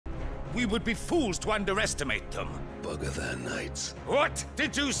We would be fools to underestimate them. Bugger their knights. What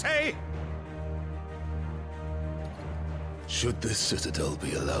did you say? Should this citadel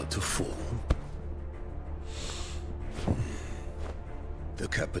be allowed to fall, the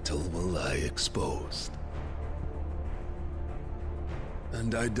capital will lie exposed.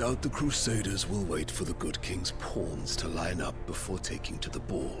 And I doubt the Crusaders will wait for the good king's pawns to line up before taking to the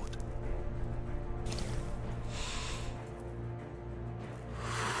board.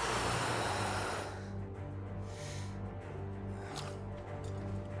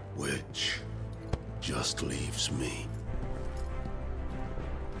 Which just leaves me.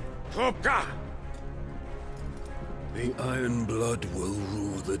 Kupka! The Iron Blood will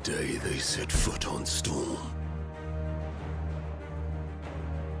rule the day they set foot on Storm.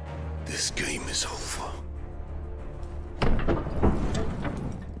 This game is over.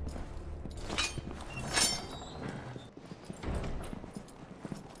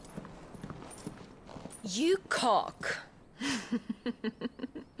 You cock.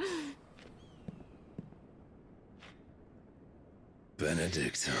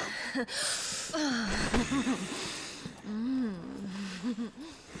 Benedicta.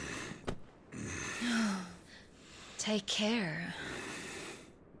 Take care.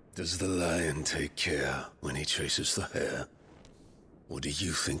 Does the lion take care when he chases the hare? Or do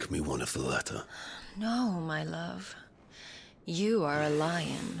you think me one of the latter? No, my love. You are a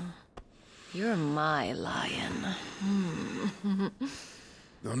lion. You're my lion. I'm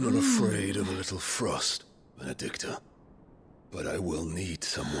not afraid of a little frost, Benedicta. But I will need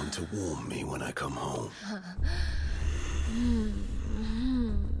someone to warm me when I come home.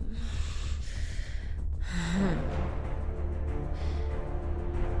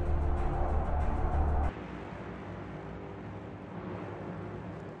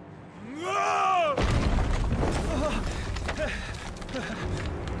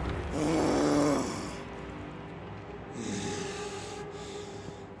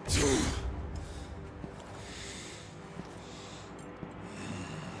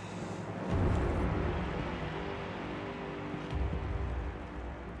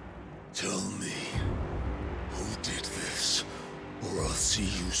 Tell me, who did this, or I'll see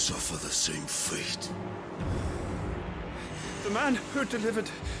you suffer the same fate. The man who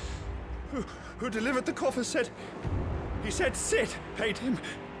delivered the coffer said, he said Sid paid him.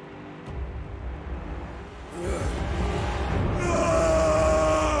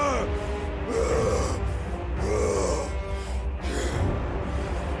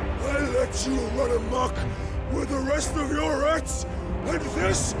 I let you run amok with the rest of your rats, and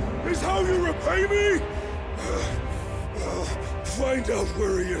this is how you repay me? I'll find out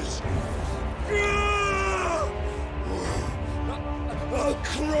where he is. I'll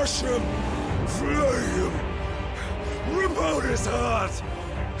crush him, flay him, rip out his heart,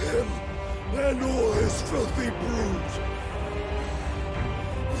 him and all his filthy brood,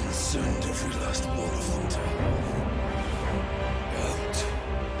 and send every last one of them to out.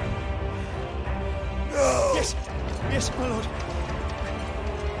 No! Yes, yes, my lord.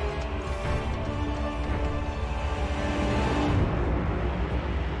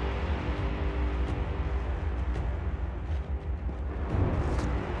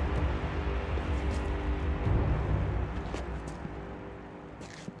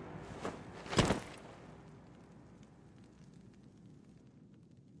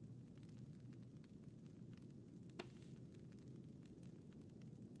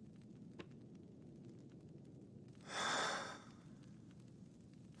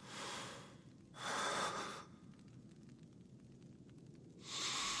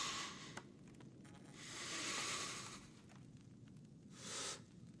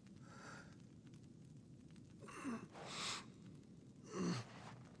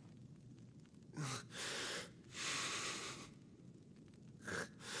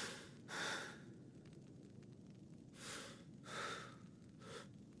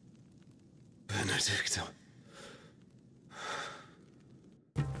 Benedicta.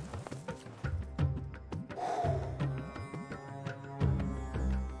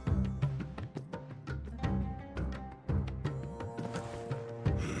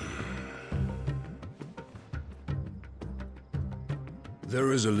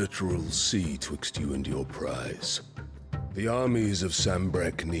 There is a literal sea twixt you and your prize. The armies of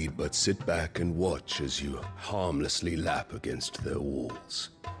Sambrek need but sit back and watch as you harmlessly lap against their walls.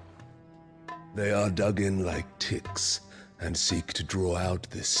 They are dug in like ticks and seek to draw out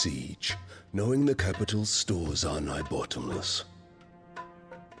this siege, knowing the capital's stores are nigh bottomless.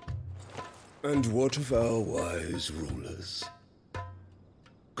 And what of our wise rulers?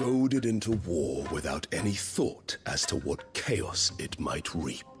 Goaded into war without any thought as to what chaos it might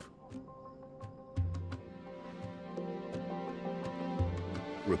reap.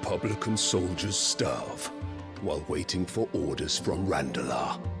 Republican soldiers starve while waiting for orders from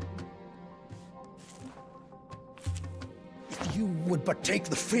Randalar. If you would but take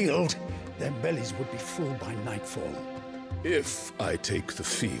the field, their bellies would be full by nightfall. If I take the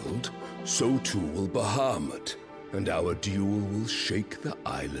field, so too will Bahamut, and our duel will shake the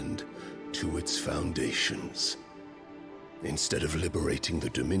island to its foundations. Instead of liberating the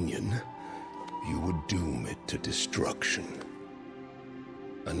Dominion, you would doom it to destruction.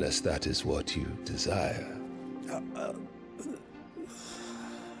 Unless that is what you desire.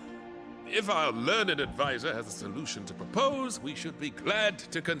 If our learned advisor has a solution to propose, we should be glad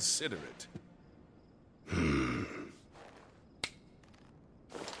to consider it.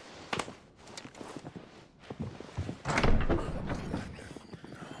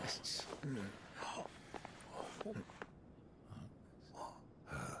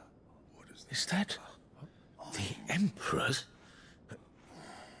 Is that the Emperor's?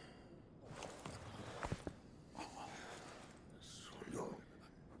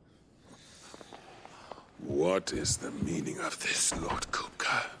 What is the meaning of this, Lord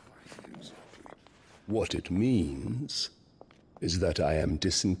Kupka? What it means is that I am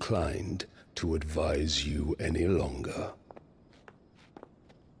disinclined to advise you any longer.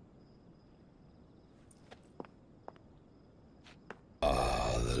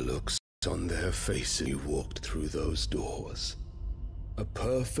 Ah, the looks on their faces you walked through those doors. A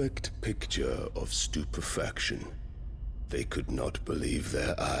perfect picture of stupefaction. They could not believe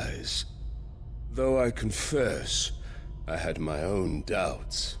their eyes. Though I confess, I had my own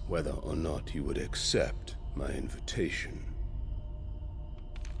doubts whether or not you would accept my invitation.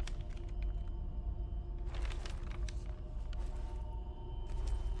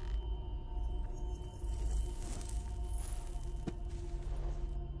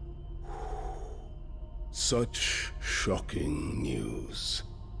 Such shocking news.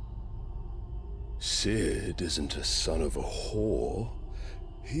 Sid isn't a son of a whore.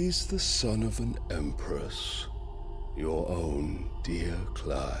 He's the son of an empress. Your own dear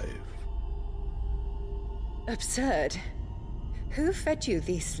Clive. Absurd. Who fed you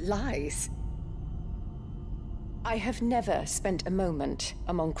these lies? I have never spent a moment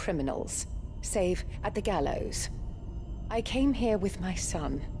among criminals, save at the gallows. I came here with my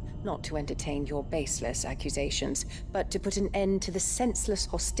son, not to entertain your baseless accusations, but to put an end to the senseless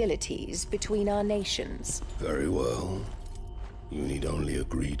hostilities between our nations. Very well. You need only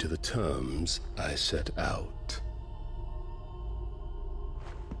agree to the terms I set out.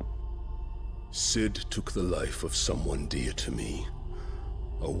 Sid took the life of someone dear to me,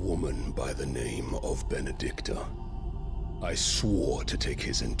 a woman by the name of Benedicta. I swore to take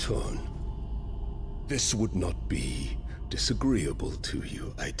his in turn. This would not be disagreeable to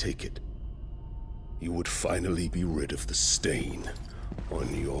you, I take it. You would finally be rid of the stain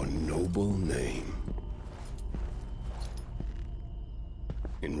on your noble name.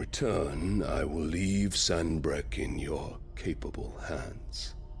 In return, I will leave Sanbreque in your capable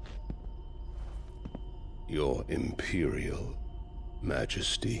hands. Your Imperial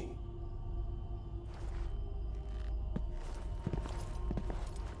Majesty.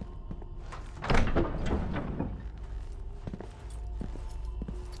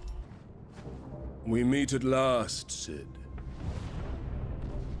 We meet at last, Sid.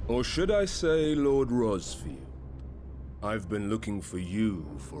 Or should I say, Lord Rosfield? I've been looking for you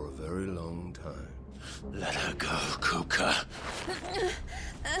for a very long time. Let her go, Kupka.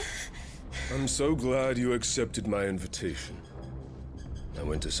 I'm so glad you accepted my invitation. I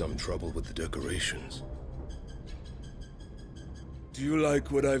went to some trouble with the decorations. Do you like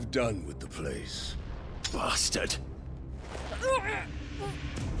what I've done with the place? Bastard.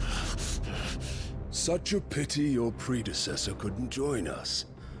 Such a pity your predecessor couldn't join us.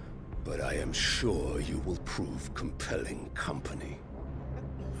 But I am sure you will prove compelling company.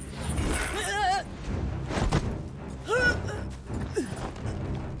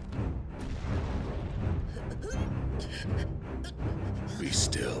 Be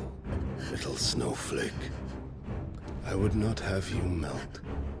still, little snowflake. I would not have you melt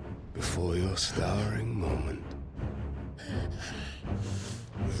before your starring moment.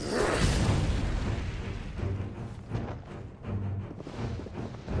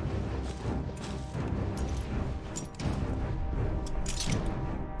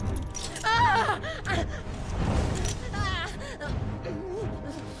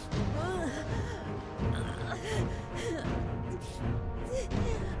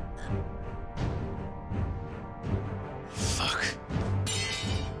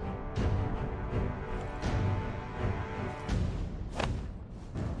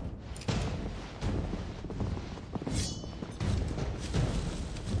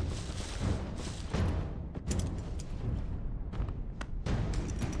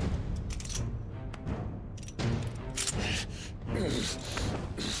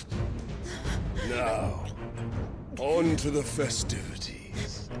 Now, on to the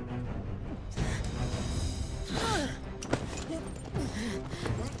festivities.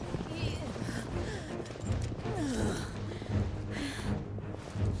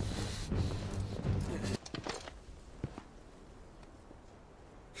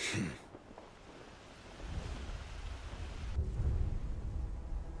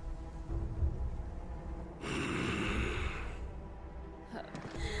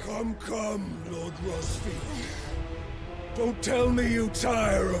 Come, Lord Rosfield. Don't tell me you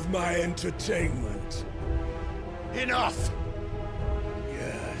tire of my entertainment. Enough!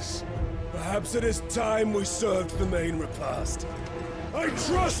 Yes. Perhaps it is time we served the main repast. I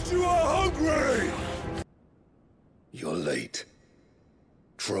trust you are hungry! You're late.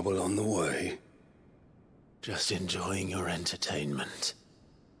 Trouble on the way? Just enjoying your entertainment.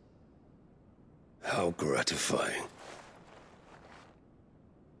 How gratifying.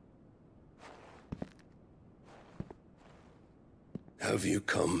 Have you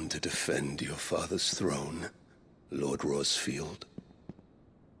come to defend your father's throne, Lord Rosfield?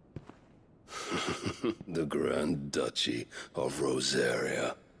 The Grand Duchy of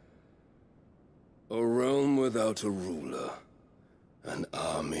Rosaria. A realm without a ruler, an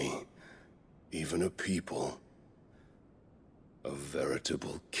army, even a people. A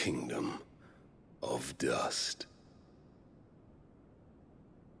veritable kingdom of dust.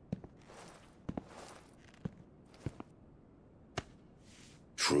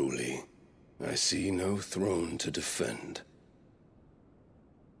 Truly, I see no throne to defend.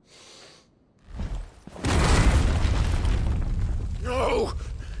 No!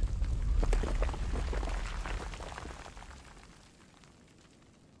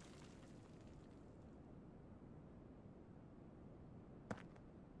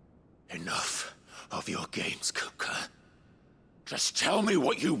 Enough of your games, Kupka. Just tell me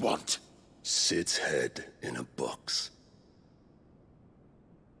what you want. Sid's head in a box.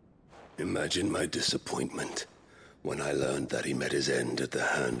 Imagine my disappointment when I learned that he met his end at the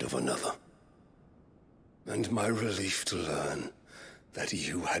hand of another. And my relief to learn that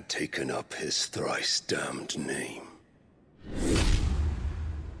you had taken up his thrice-damned name.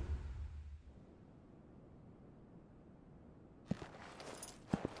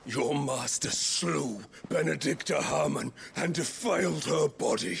 Your master slew Benedicta Harmon and defiled her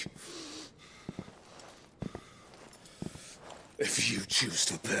body. If you choose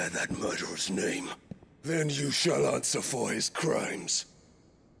to bear that murderer's name, then you shall answer for his crimes.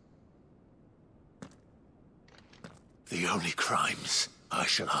 The only crimes I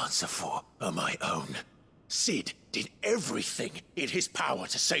shall answer for are my own. Sid did everything in his power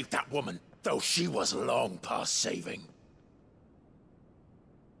to save that woman, though she was long past saving.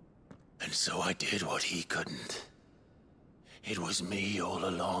 And so I did what he couldn't. It was me all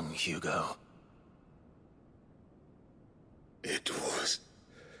along, Hugo. It was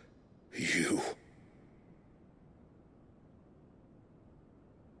you.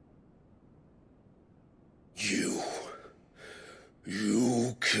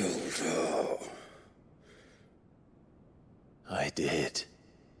 You killed her. I did.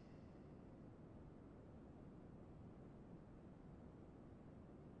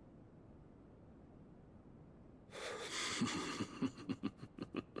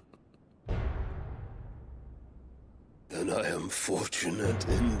 Then I am fortunate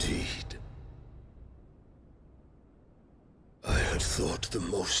indeed. I had thought the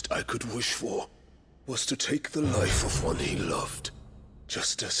most I could wish for was to take the life of one he loved,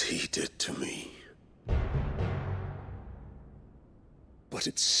 just as he did to me. But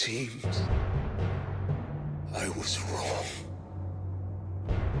it seems I was wrong.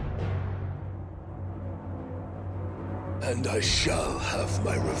 And I shall have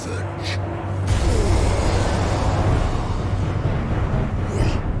my revenge.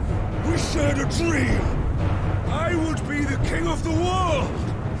 We shared a dream! I would be the king of the world!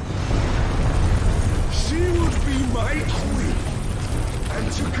 She would be my queen!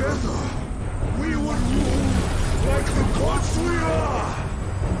 And together, we would rule like the gods we are!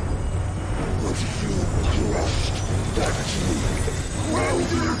 But you crushed that dream, ground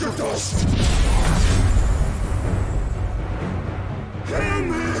it into dust! Hear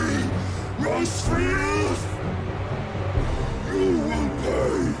me, Rosfield! You will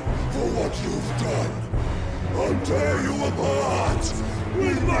pay for what you've done. I'll tear you apart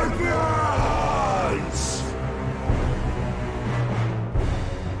with my hands!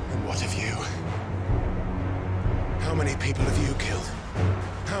 And what of you? How many people have you killed?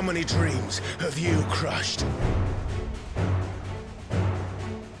 How many dreams have you crushed?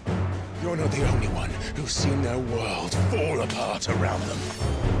 You're not the only one who's seen their world fall apart around them.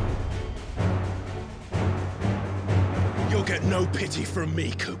 You'll get no pity from me,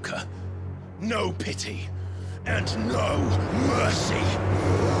 Kupka. No pity. And no mercy.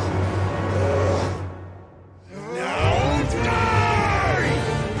 Now die!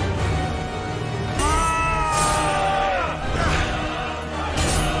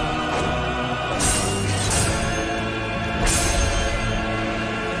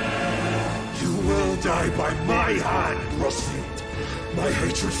 You will die by my hand, Rosfield. My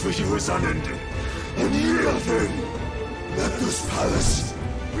hatred for you is unending. Unyielding. Let this palace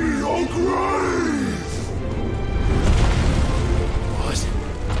be your grave! What?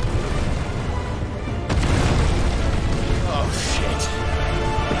 Oh, shit.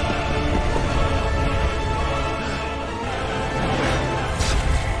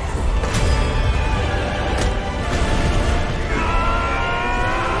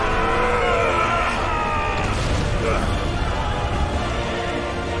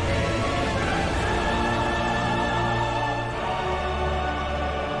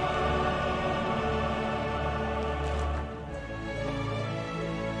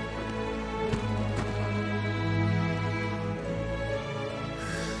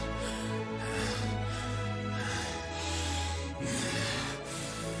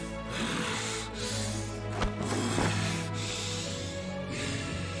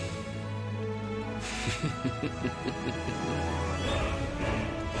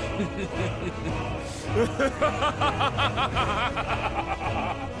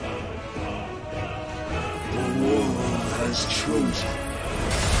 The war has chosen.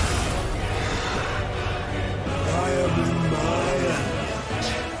 I am in my element.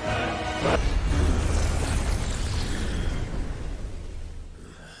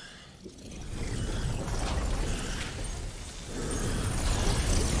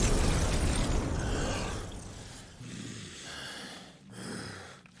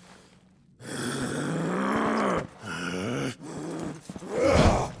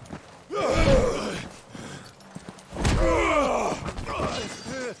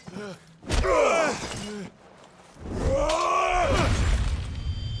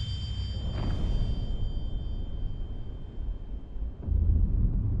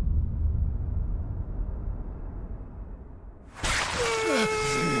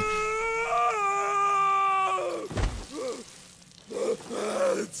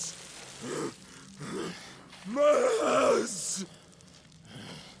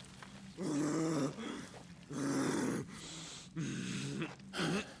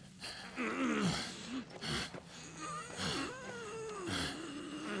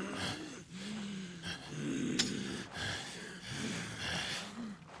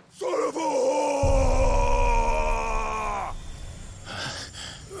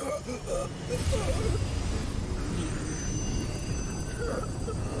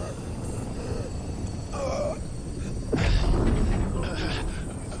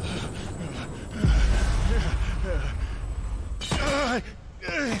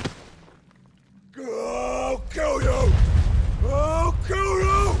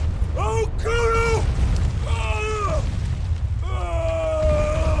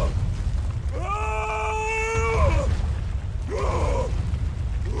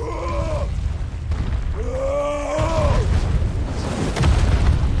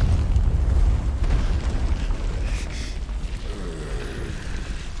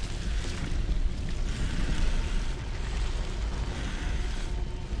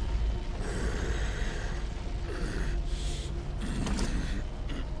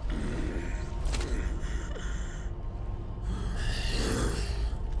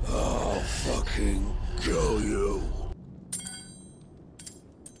 Kill you.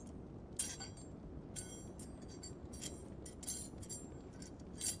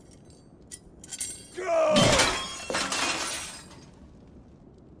 Go!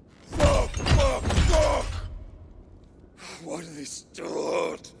 Fuck! Why do they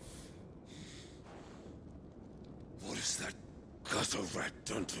still hurt? What has that gutter rat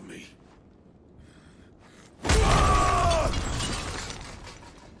done to me?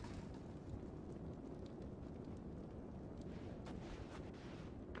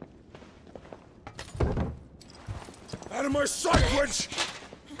 Out of my sight, witch!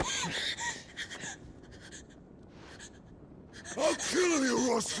 I'll kill you,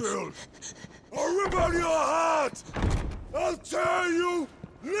 Rosfield! I'll rip out your heart! I'll tear you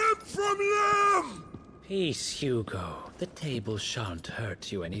limb from limb! Peace, Hugo. The table shan't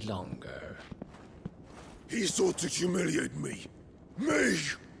hurt you any longer. He sought to humiliate me. Me!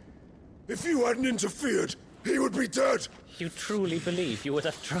 If you hadn't interfered, he would be dead! You truly believe you would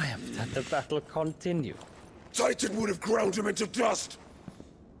have triumphed had the battle continued? Titan would have ground him into dust!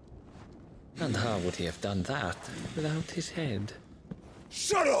 And how would he have done that without his head?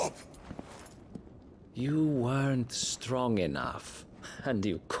 Shut up! You weren't strong enough, and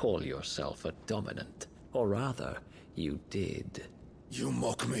you call yourself a dominant. Or rather, you did. You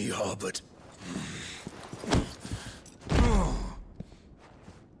mock me, Harbert.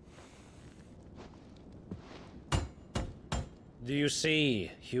 Do you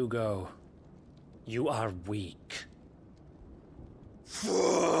see, Hugo? You are weak.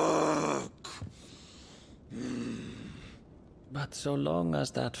 Fuck! But so long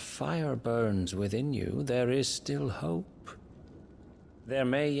as that fire burns within you, there is still hope. There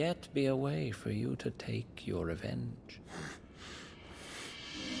may yet be a way for you to take your revenge.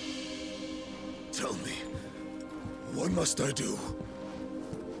 Tell me, what must I do?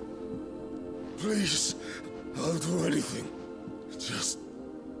 Please, I'll do anything. Just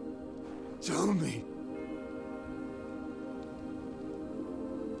tell me.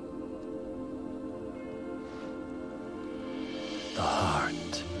 The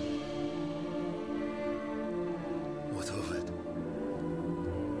heart. What of it?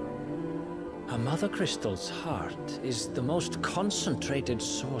 A Mother Crystal's heart is the most concentrated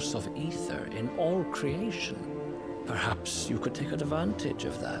source of ether in all creation. Perhaps you could take advantage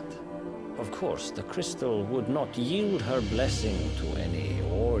of that. Of course, the crystal would not yield her blessing to any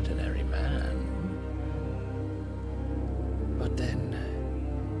ordinary man. But then,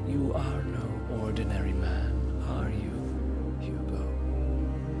 you are no ordinary man, are you, Hugo?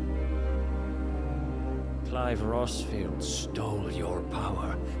 Clive Rossfield stole your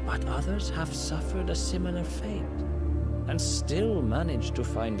power, but others have suffered a similar fate, and still managed to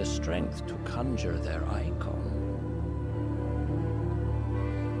find the strength to conjure their icon.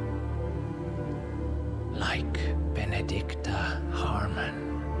 Like Benedicta Harmon.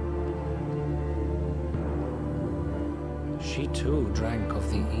 She too drank of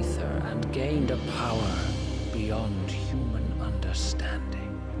the ether and gained a power beyond human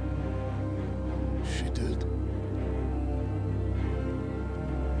understanding. She did.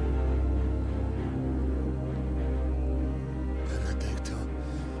 Benedicta.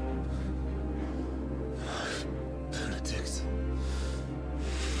 Benedict.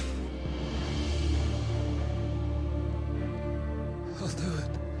 I'll do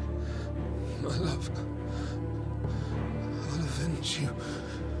it. My love. I'll avenge you.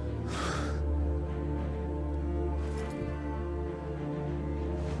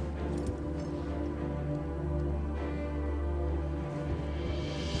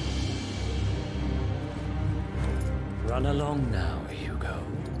 Run along now, Hugo.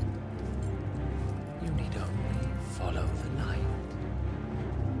 You need only follow the light.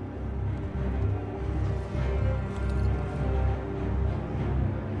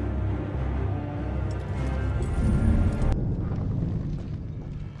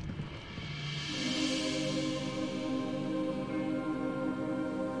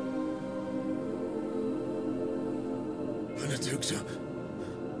 Benedicta,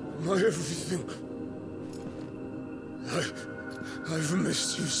 my everything. I've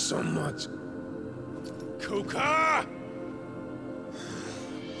missed you so much. Kupka!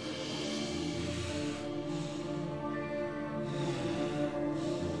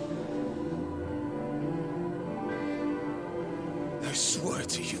 I swear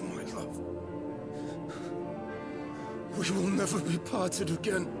to you, my love. We will never be parted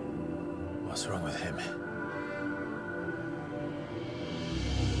again. What's wrong with him?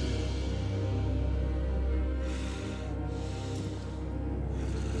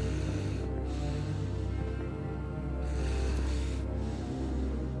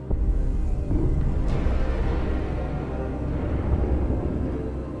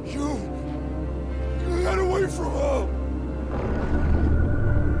 Get away from her!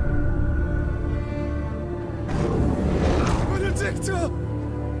 Benedicta!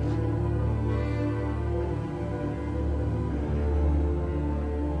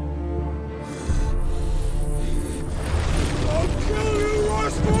 I'll kill you,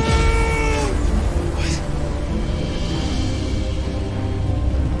 Roswell!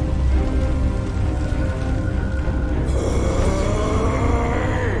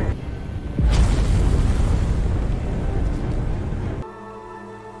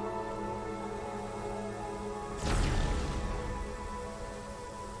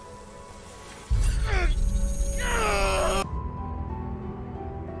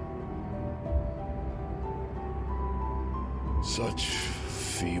 Such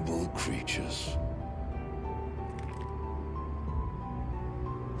feeble creatures.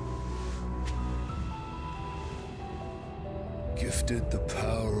 Gifted the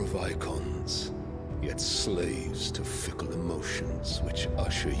power of icons, yet slaves to fickle emotions which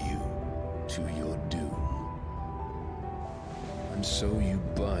usher you to your doom. And so you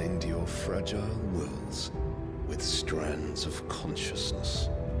bind your fragile wills with strands of consciousness.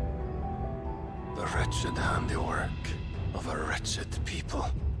 The wretched handiwork of a wretched people.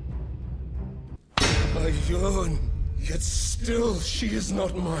 I yearn, yet still she is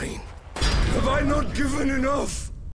not mine. Have I not given enough?